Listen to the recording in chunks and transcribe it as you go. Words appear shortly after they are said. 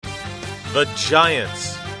The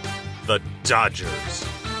Giants, the Dodgers,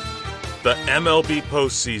 the MLB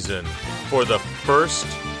postseason for the first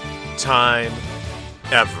time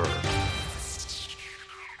ever.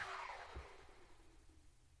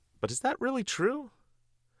 But is that really true?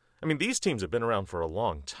 I mean, these teams have been around for a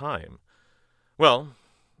long time. Well,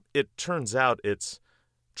 it turns out it's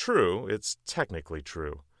true. It's technically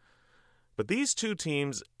true. But these two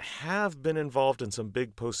teams have been involved in some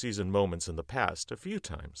big postseason moments in the past a few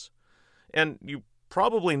times. And you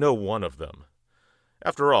probably know one of them.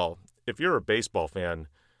 After all, if you're a baseball fan,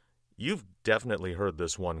 you've definitely heard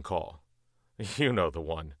this one call. You know the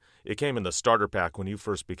one. It came in the starter pack when you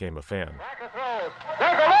first became a fan. There's a long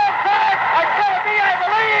tag. It's going to be, I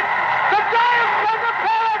believe, the Giants won the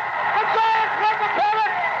pennant. The Giants won the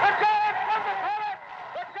pennant. The Giants won the pennant.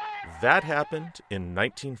 The Giants. That happened in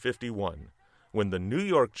 1951 when the New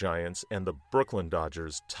York Giants and the Brooklyn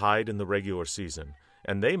Dodgers tied in the regular season,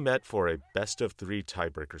 and they met for a best-of-3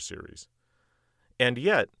 tiebreaker series. And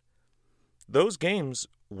yet, those games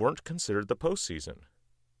weren't considered the postseason.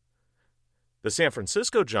 The San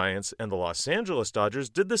Francisco Giants and the Los Angeles Dodgers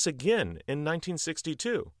did this again in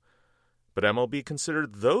 1962, but MLB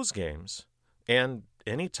considered those games, and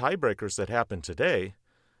any tiebreakers that happen today,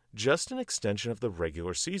 just an extension of the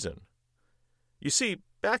regular season. You see,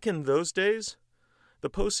 back in those days, the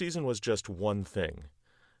postseason was just one thing: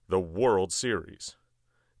 the World Series.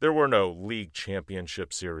 There were no league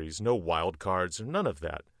championship series, no wild cards, none of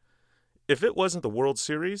that. If it wasn't the World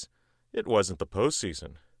Series, it wasn't the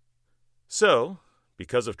postseason. So,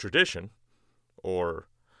 because of tradition, or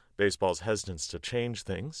baseball's hesitance to change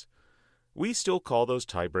things, we still call those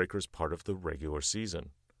tiebreakers part of the regular season.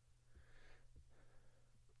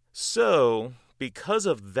 So, because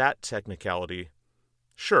of that technicality,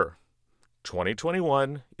 sure,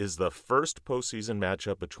 2021 is the first postseason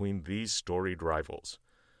matchup between these storied rivals.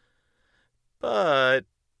 But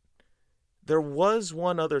there was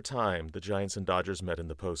one other time the Giants and Dodgers met in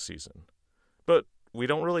the postseason. But we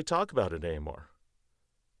don't really talk about it anymore.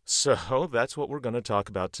 So that's what we're going to talk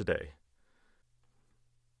about today.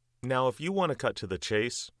 Now, if you want to cut to the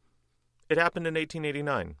chase, it happened in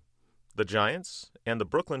 1889. The Giants and the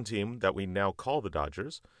Brooklyn team that we now call the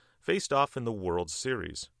Dodgers faced off in the World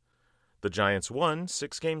Series. The Giants won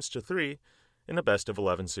 6-3 in a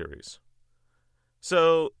best-of-11 series.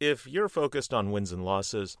 So, if you're focused on wins and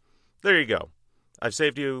losses, there you go. I've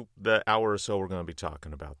saved you the hour or so we're going to be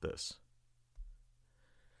talking about this.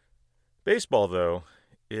 Baseball, though,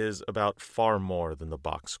 is about far more than the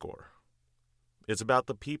box score. It's about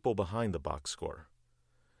the people behind the box score.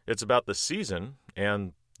 It's about the season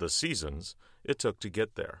and the seasons it took to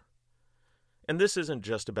get there. And this isn't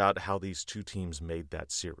just about how these two teams made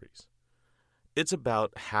that series. It's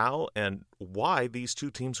about how and why these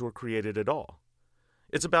two teams were created at all.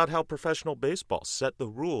 It's about how professional baseball set the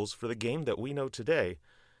rules for the game that we know today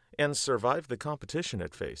and survived the competition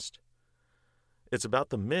it faced. It's about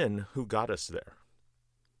the men who got us there.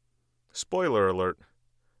 Spoiler alert,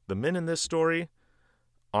 the men in this story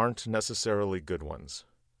aren't necessarily good ones.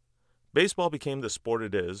 Baseball became the sport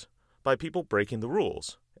it is by people breaking the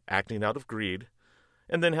rules, acting out of greed,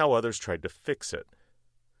 and then how others tried to fix it.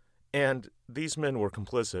 And these men were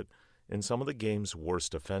complicit in some of the game's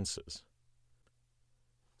worst offenses.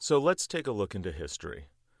 So let's take a look into history.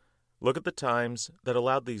 Look at the times that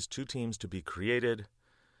allowed these two teams to be created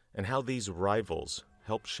and how these rivals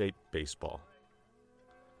helped shape baseball.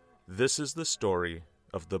 This is the story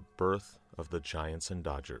of the birth of the Giants and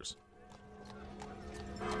Dodgers.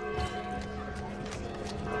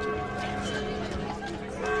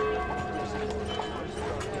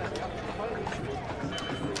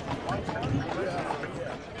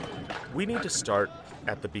 We need to start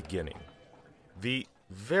at the beginning. The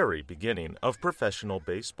very beginning of professional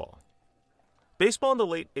baseball. Baseball in the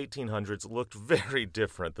late 1800s looked very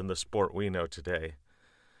different than the sport we know today.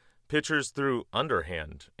 Pitchers threw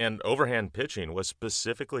underhand, and overhand pitching was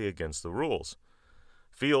specifically against the rules.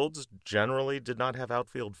 Fields generally did not have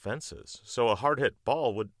outfield fences, so a hard-hit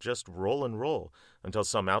ball would just roll and roll until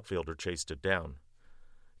some outfielder chased it down.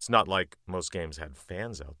 It's not like most games had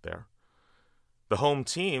fans out there. The home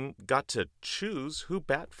team got to choose who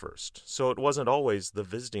bat first, so it wasn't always the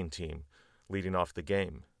visiting team leading off the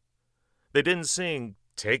game. They didn't sing,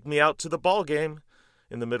 "Take me out to the ball game,"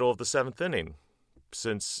 in the middle of the 7th inning,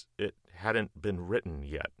 since it hadn't been written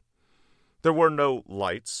yet. There were no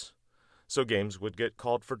lights, so games would get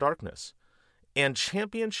called for darkness. And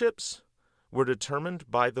championships were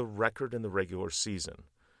determined by the record in the regular season.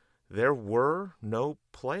 There were no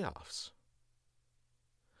playoffs.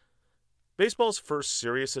 Baseball's first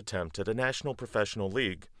serious attempt at a national professional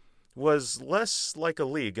league was less like a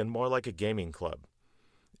league and more like a gaming club.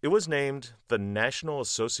 It was named the National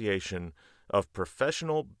Association of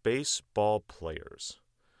Professional Baseball Players,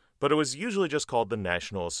 but it was usually just called the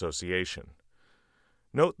National Association.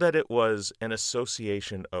 Note that it was an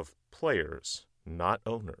association of players, not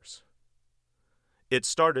owners. It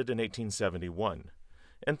started in 1871,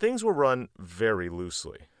 and things were run very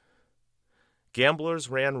loosely. Gamblers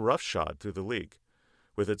ran roughshod through the league,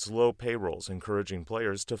 with its low payrolls encouraging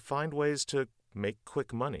players to find ways to make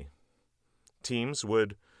quick money. Teams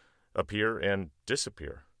would appear and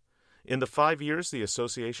disappear. In the 5 years the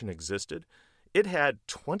association existed, it had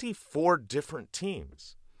 24 different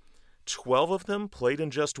teams. 12 of them played in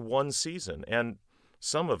just one season, and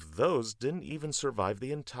some of those didn't even survive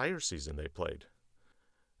the entire season they played.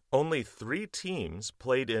 Only 3 teams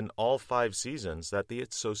played in all 5 seasons that the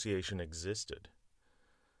association existed.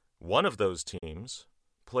 One of those teams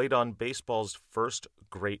played on baseball's first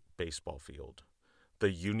great baseball field,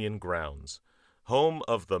 the Union Grounds, home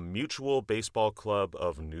of the Mutual Baseball Club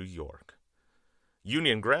of New York.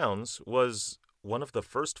 Union Grounds was one of the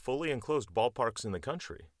first fully enclosed ballparks in the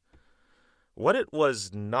country. What it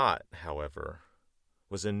was not, however,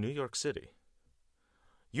 was in New York City.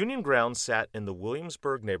 Union Grounds sat in the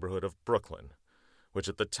Williamsburg neighborhood of Brooklyn, which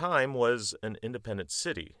at the time was an independent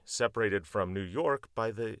city separated from New York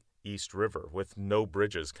by the East River with no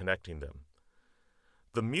bridges connecting them.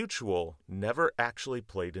 The Mutual never actually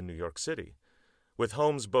played in New York City, with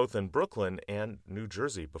homes both in Brooklyn and New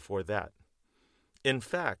Jersey before that. In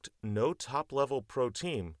fact, no top-level pro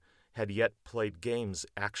team had yet played games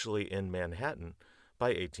actually in Manhattan by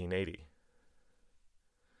 1880.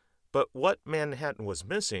 But what Manhattan was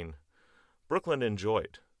missing, Brooklyn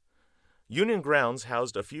enjoyed. Union Grounds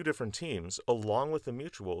housed a few different teams along with the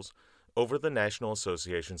Mutuals over the National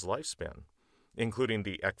Association's lifespan, including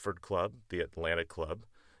the Eckford Club, the Atlantic Club,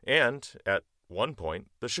 and, at one point,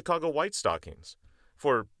 the Chicago White Stockings,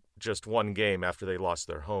 for just one game after they lost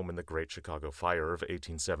their home in the Great Chicago Fire of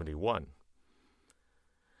 1871.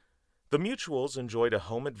 The Mutuals enjoyed a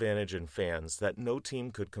home advantage in fans that no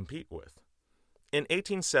team could compete with. In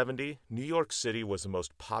 1870, New York City was the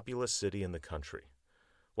most populous city in the country,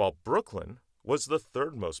 while Brooklyn was the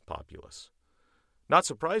third most populous. Not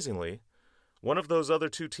surprisingly, one of those other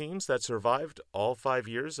 2 teams that survived all 5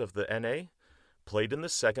 years of the NA played in the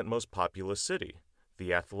second most populous city,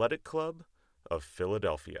 the Athletic Club of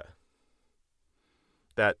Philadelphia.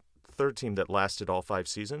 That third team that lasted all 5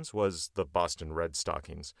 seasons was the Boston Red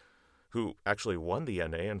Stockings, who actually won the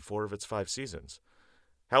NA in 4 of its 5 seasons.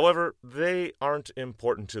 However, they aren't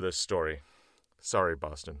important to this story. Sorry,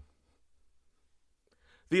 Boston.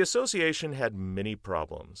 The association had many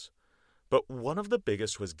problems, but one of the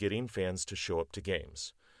biggest was getting fans to show up to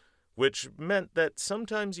games, which meant that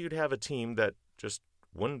sometimes you'd have a team that just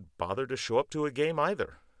wouldn't bother to show up to a game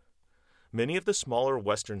either. Many of the smaller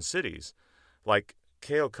western cities, like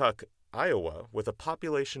Keokuk, Iowa, with a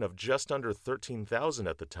population of just under 13,000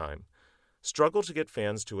 at the time, struggled to get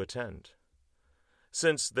fans to attend.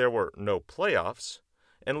 Since there were no playoffs,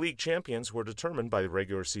 and league champions were determined by the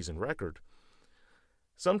regular season record,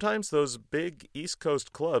 sometimes those big East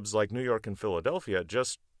Coast clubs like New York and Philadelphia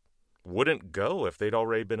just wouldn't go if they'd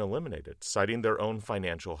already been eliminated, citing their own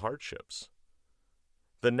financial hardships.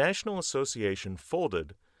 The National Association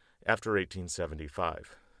folded after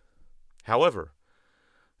 1875. However,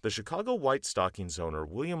 the Chicago White Stockings owner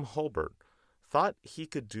William Holbert thought he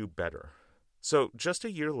could do better. So just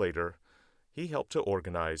a year later, he helped to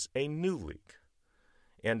organize a new league.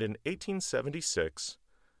 And in 1876,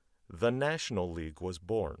 the National League was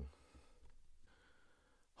born.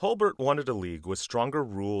 Holbert wanted a league with stronger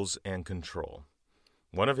rules and control.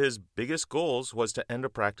 One of his biggest goals was to end a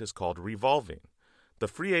practice called revolving, the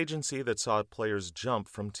free agency that saw players jump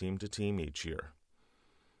from team to team each year.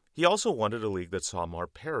 He also wanted a league that saw more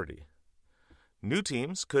parity. New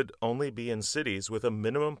teams could only be in cities with a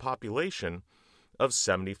minimum population of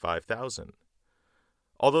 75,000,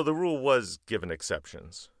 although the rule was given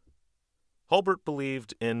exceptions. Holbert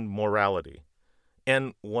believed in morality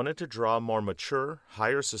and wanted to draw more mature,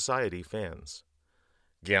 higher society fans.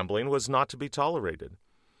 Gambling was not to be tolerated,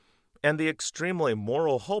 and the extremely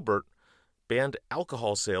moral Holbert banned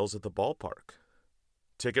alcohol sales at the ballpark.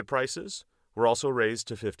 Ticket prices were also raised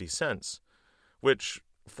to 50 cents, which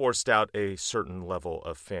forced out a certain level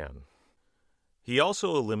of fan. He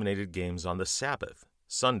also eliminated games on the Sabbath,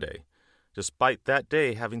 Sunday, despite that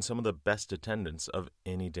day having some of the best attendance of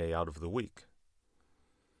any day out of the week.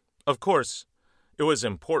 Of course, it was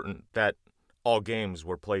important that all games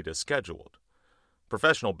were played as scheduled.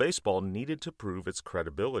 Professional baseball needed to prove its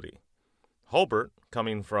credibility. Holbert,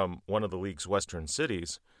 coming from one of the league's western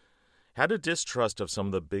cities, had a distrust of some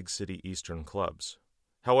of the big city Eastern clubs.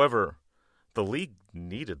 However, the league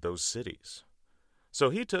needed those cities. So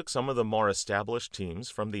he took some of the more established teams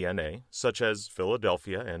from the NA, such as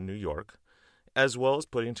Philadelphia and New York, as well as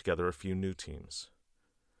putting together a few new teams.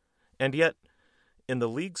 And yet, in the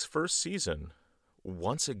league's first season,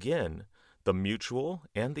 once again, the Mutual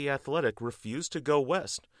and the Athletic refused to go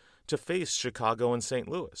west to face Chicago and St.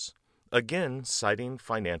 Louis, again citing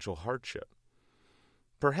financial hardship.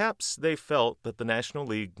 Perhaps they felt that the National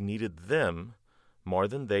League needed them more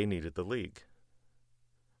than they needed the league.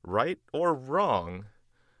 Right or wrong,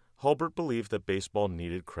 Hulbert believed that baseball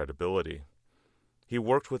needed credibility. He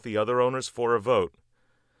worked with the other owners for a vote,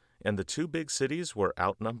 and the two big cities were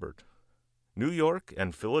outnumbered. New York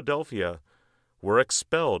and Philadelphia were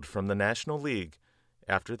expelled from the National League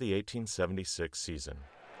after the 1876 season.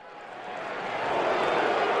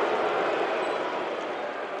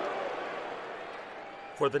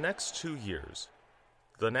 For the next 2 years,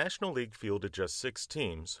 the National League fielded just 6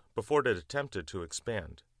 teams before it attempted to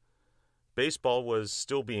expand. Baseball was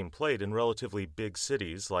still being played in relatively big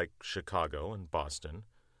cities like Chicago and Boston,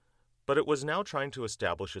 but it was now trying to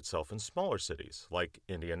establish itself in smaller cities like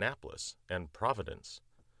Indianapolis and Providence.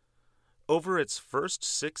 Over its first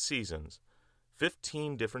 6 seasons,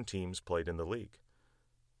 15 different teams played in the league.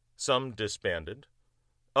 Some disbanded.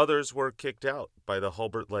 Others were kicked out by the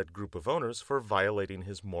Hulbert-led group of owners for violating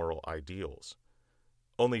his moral ideals.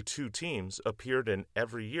 Only 2 teams appeared in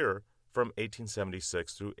every year from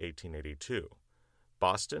 1876 through 1882,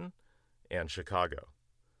 Boston and Chicago.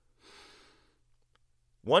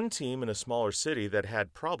 One team in a smaller city that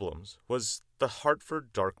had problems was the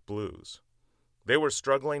Hartford Dark Blues. They were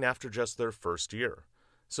struggling after just their first year,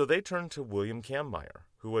 so they turned to William Kammeyer,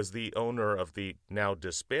 who was the owner of the now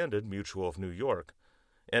disbanded Mutual of New York,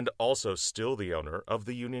 and also still the owner of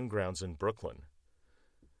the Union Grounds in Brooklyn.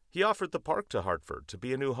 He offered the park to Hartford to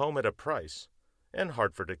be a new home at a price, and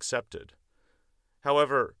Hartford accepted.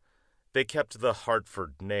 However, they kept the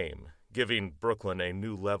Hartford name, giving Brooklyn a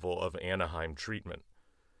new level of Anaheim treatment.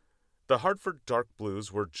 The Hartford Dark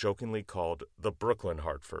Blues were jokingly called the Brooklyn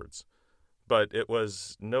Hartfords, but it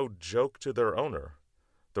was no joke to their owner.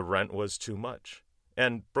 The rent was too much,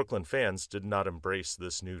 and Brooklyn fans did not embrace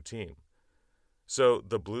this new team. So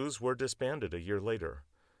the Blues were disbanded a year later,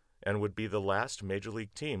 and would be the last Major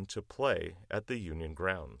League team to play at the Union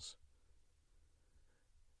Grounds.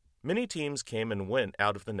 Many teams came and went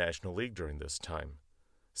out of the National League during this time.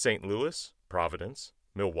 St. Louis, Providence,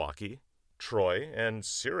 Milwaukee, Troy, and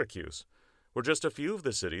Syracuse were just a few of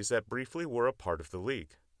the cities that briefly were a part of the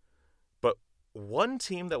league. But one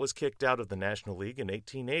team that was kicked out of the National League in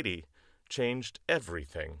 1880 changed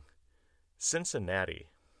everything: Cincinnati.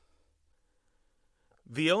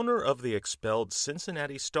 The owner of the expelled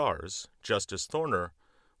Cincinnati Stars, Justice Thorner,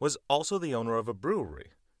 was also the owner of a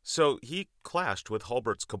brewery, so he clashed with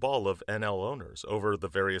Hulbert's cabal of NL owners over the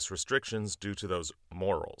various restrictions due to those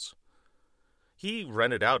morals. He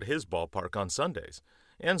rented out his ballpark on Sundays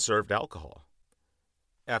and served alcohol.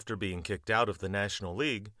 After being kicked out of the National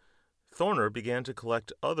League, Thorner began to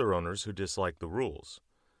collect other owners who disliked the rules.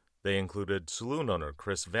 They included saloon owner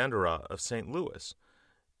Chris Vandera of St. Louis,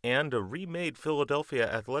 and a remade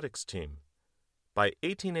Philadelphia Athletics team. By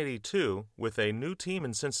 1882, with a new team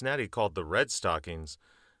in Cincinnati called the Red Stockings,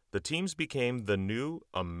 the teams became the new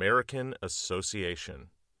American Association.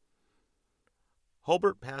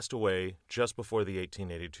 Hulbert passed away just before the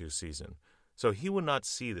 1882 season, so he would not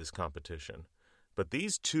see this competition. But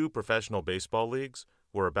these two professional baseball leagues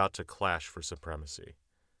were about to clash for supremacy.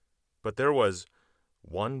 But there was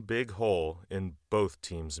one big hole in both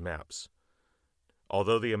teams' maps.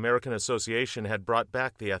 Although the American Association had brought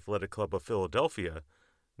back the Athletic Club of Philadelphia,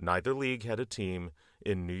 neither league had a team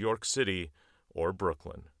in New York City or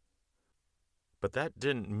Brooklyn. But that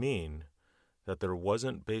didn't mean that there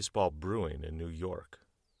wasn't baseball brewing in New York.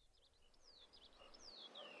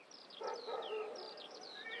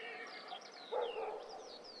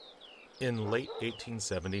 In late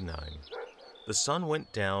 1879, the sun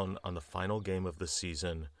went down on the final game of the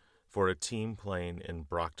season for a team playing in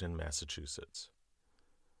Brockton, Massachusetts.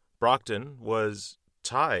 Brockton was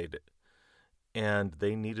tied, and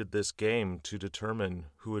they needed this game to determine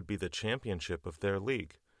who would be the championship of their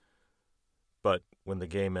league. But when the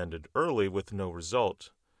game ended early with no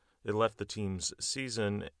result, it left the team's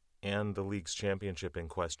season and the league's championship in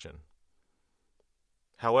question.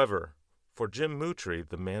 However, for Jim Moutrie,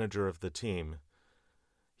 the manager of the team,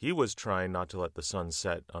 he was trying not to let the sun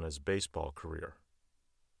set on his baseball career.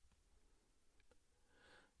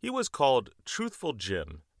 He was called Truthful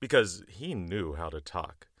Jim because he knew how to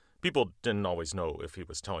talk. People didn't always know if he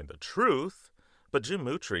was telling the truth, But Jim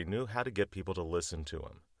Moutrie knew how to get people to listen to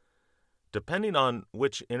him. Depending on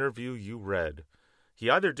which interview you read, he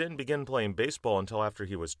either didn't begin playing baseball until after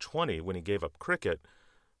he was 20 when he gave up cricket,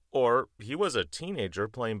 or he was a teenager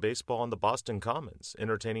playing baseball on the Boston Commons,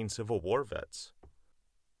 entertaining Civil War vets.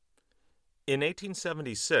 In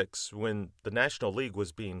 1876, when the National League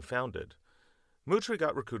was being founded, Moutrie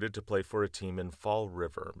got recruited to play for a team in Fall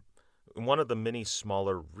River, one of the many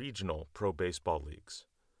smaller regional pro baseball leagues.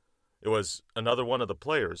 It was another one of the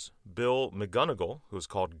players, Bill McGonigal, who was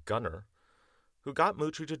called Gunner, who got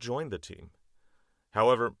Moutrie to join the team.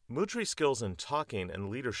 However, Moutrie's skills in talking and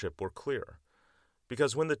leadership were clear,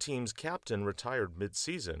 because when the team's captain retired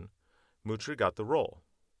mid-season, Moutrie got the role.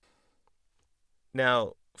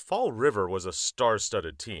 Now, Fall River was a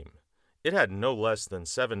star-studded team. It had no less than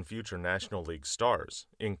 7 future National League stars,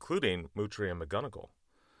 including Moutrie and McGonigal.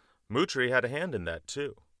 Moutrie had a hand in that,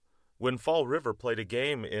 too. When Fall River played a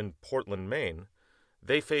game in Portland, Maine,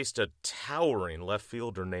 they faced a towering left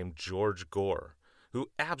fielder named George Gore, who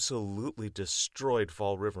absolutely destroyed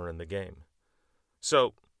Fall River in the game.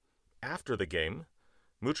 So, after the game,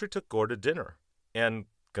 Moutrie took Gore to dinner and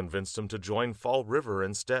convinced him to join Fall River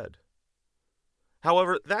instead.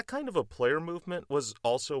 However, that kind of a player movement was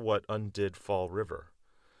also what undid Fall River.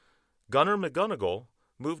 Gunner McGonigal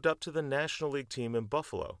moved up to the National League team in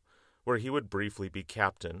Buffalo, where he would briefly be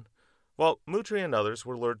captain, while Moutrie and others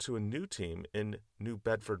were lured to a new team in New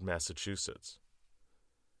Bedford, Massachusetts.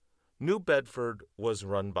 New Bedford was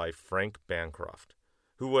run by Frank Bancroft,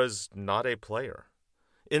 who was not a player.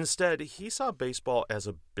 Instead, he saw baseball as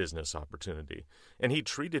a business opportunity, and he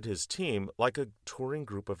treated his team like a touring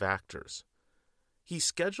group of actors. He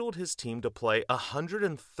scheduled his team to play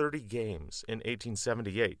 130 games in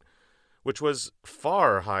 1878, which was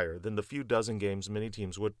far higher than the few dozen games many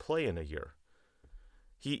teams would play in a year.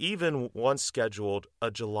 He even once scheduled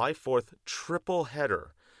a July 4th triple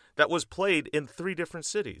header that was played in 3 different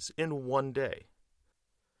cities in one day.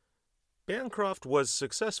 Bancroft was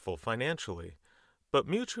successful financially, but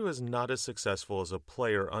Moutrie was not as successful as a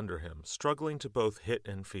player under him, struggling to both hit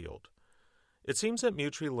and field. It seems that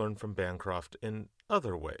Moutrie learned from Bancroft in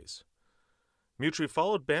other ways. Moutrie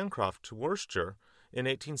followed Bancroft to Worcester in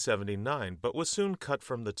 1879, but was soon cut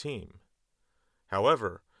from the team.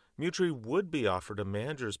 However, Moutrie would be offered a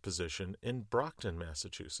manager's position in Brockton,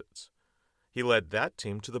 Massachusetts. He led that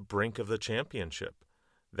team to the brink of the championship,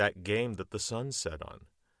 that game that the sun set on.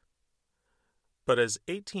 But as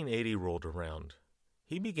 1880 rolled around,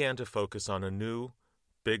 he began to focus on a new,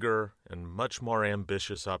 bigger, and much more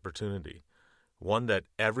ambitious opportunity, one that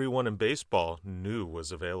everyone in baseball knew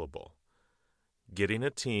was available: getting a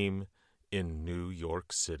team in New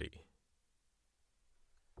York City.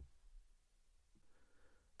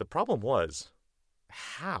 The problem was,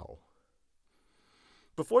 how?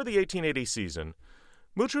 Before the 1880 season,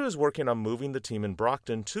 Moutrie was working on moving the team in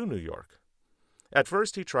Brockton to New York. At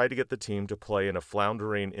first, he tried to get the team to play in a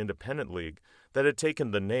floundering independent league that had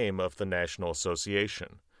taken the name of the National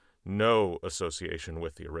Association, no association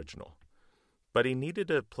with the original. But he needed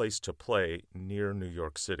a place to play near New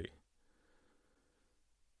York City.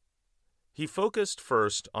 He focused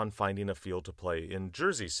first on finding a field to play in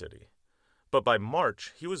Jersey City, but by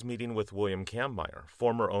March he was meeting with William Kampmeyer,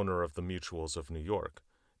 former owner of the Mutuals of New York,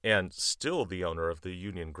 and still the owner of the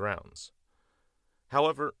Union Grounds.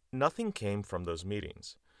 However, nothing came from those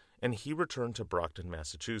meetings, and he returned to Brockton,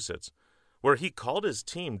 Massachusetts, where he called his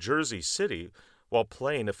team Jersey City while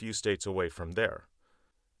playing a few states away from there.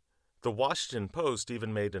 The Washington Post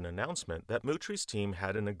even made an announcement that Moutrie's team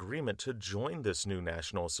had an agreement to join this new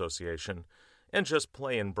national association and just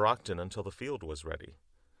play in Brockton until the field was ready.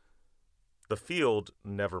 The field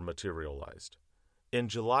never materialized. In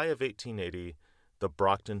July of 1880, the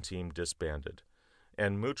Brockton team disbanded,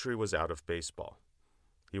 and Moutrie was out of baseball.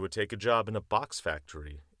 He would take a job in a box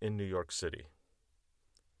factory in New York City.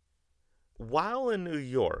 While in New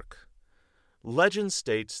York, legend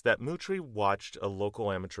states that Moutrie watched a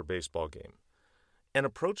local amateur baseball game and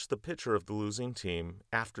approached the pitcher of the losing team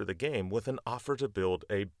after the game with an offer to build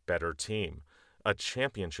a better team, a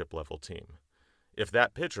championship-level team, if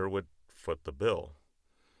that pitcher would foot the bill.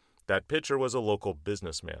 That pitcher was a local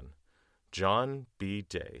businessman, John B.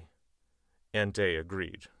 Day, and Day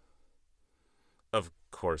agreed. Of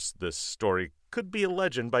course, this story could be a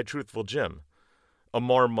legend by Truthful Jim. A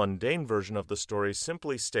more mundane version of the story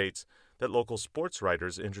simply states that local sports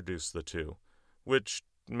writers introduced the two, which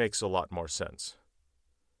makes a lot more sense.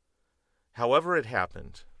 However it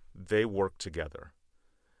happened, they worked together.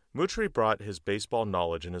 Moutrie brought his baseball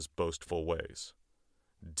knowledge in his boastful ways.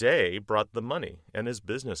 Day brought the money and his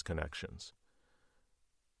business connections.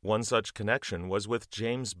 One such connection was with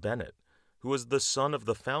James Bennett, who was the son of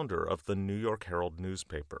the founder of the New York Herald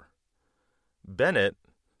newspaper. Bennett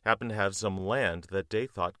happened to have some land that they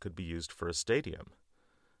thought could be used for a stadium.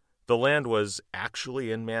 The land was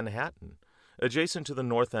actually in Manhattan, adjacent to the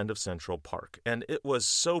north end of Central Park, and it was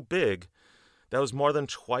so big that was more than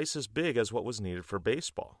twice as big as what was needed for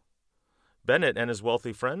baseball. Bennett and his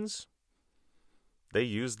wealthy friends, they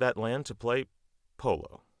used that land to play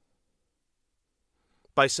polo.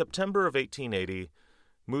 By September of 1880,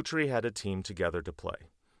 Moutrie had a team together to play,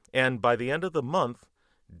 and by the end of the month,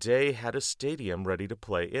 Day had a stadium ready to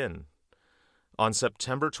play in. On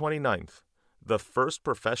September 29th, the first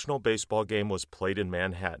professional baseball game was played in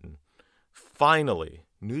Manhattan. Finally,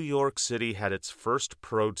 New York City had its first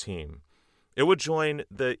pro team. It would join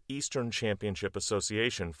the Eastern Championship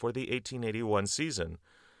Association for the 1881 season,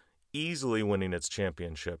 easily winning its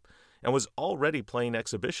championship, and was already playing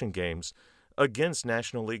exhibition games against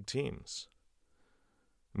National League teams.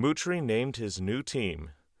 Moutrie named his new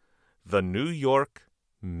team the New York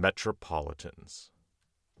Metropolitans.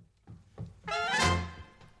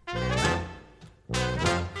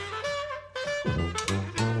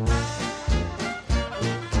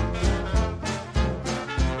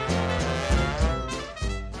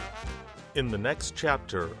 In the next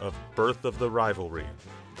chapter of Birth of the Rivalry,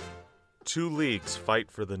 two leagues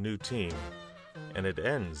fight for the new team, and it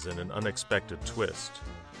ends in an unexpected twist.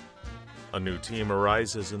 A new team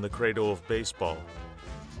arises in the cradle of baseball,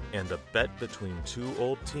 and a bet between two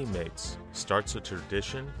old teammates starts a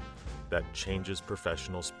tradition that changes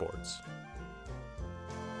professional sports.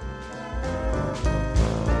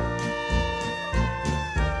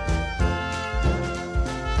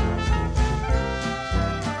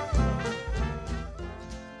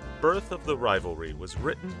 Birth of the Rivalry was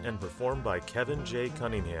written and performed by Kevin J.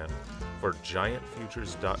 Cunningham for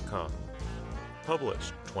GiantFutures.com.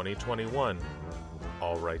 Published 2021.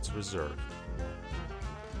 All rights reserved.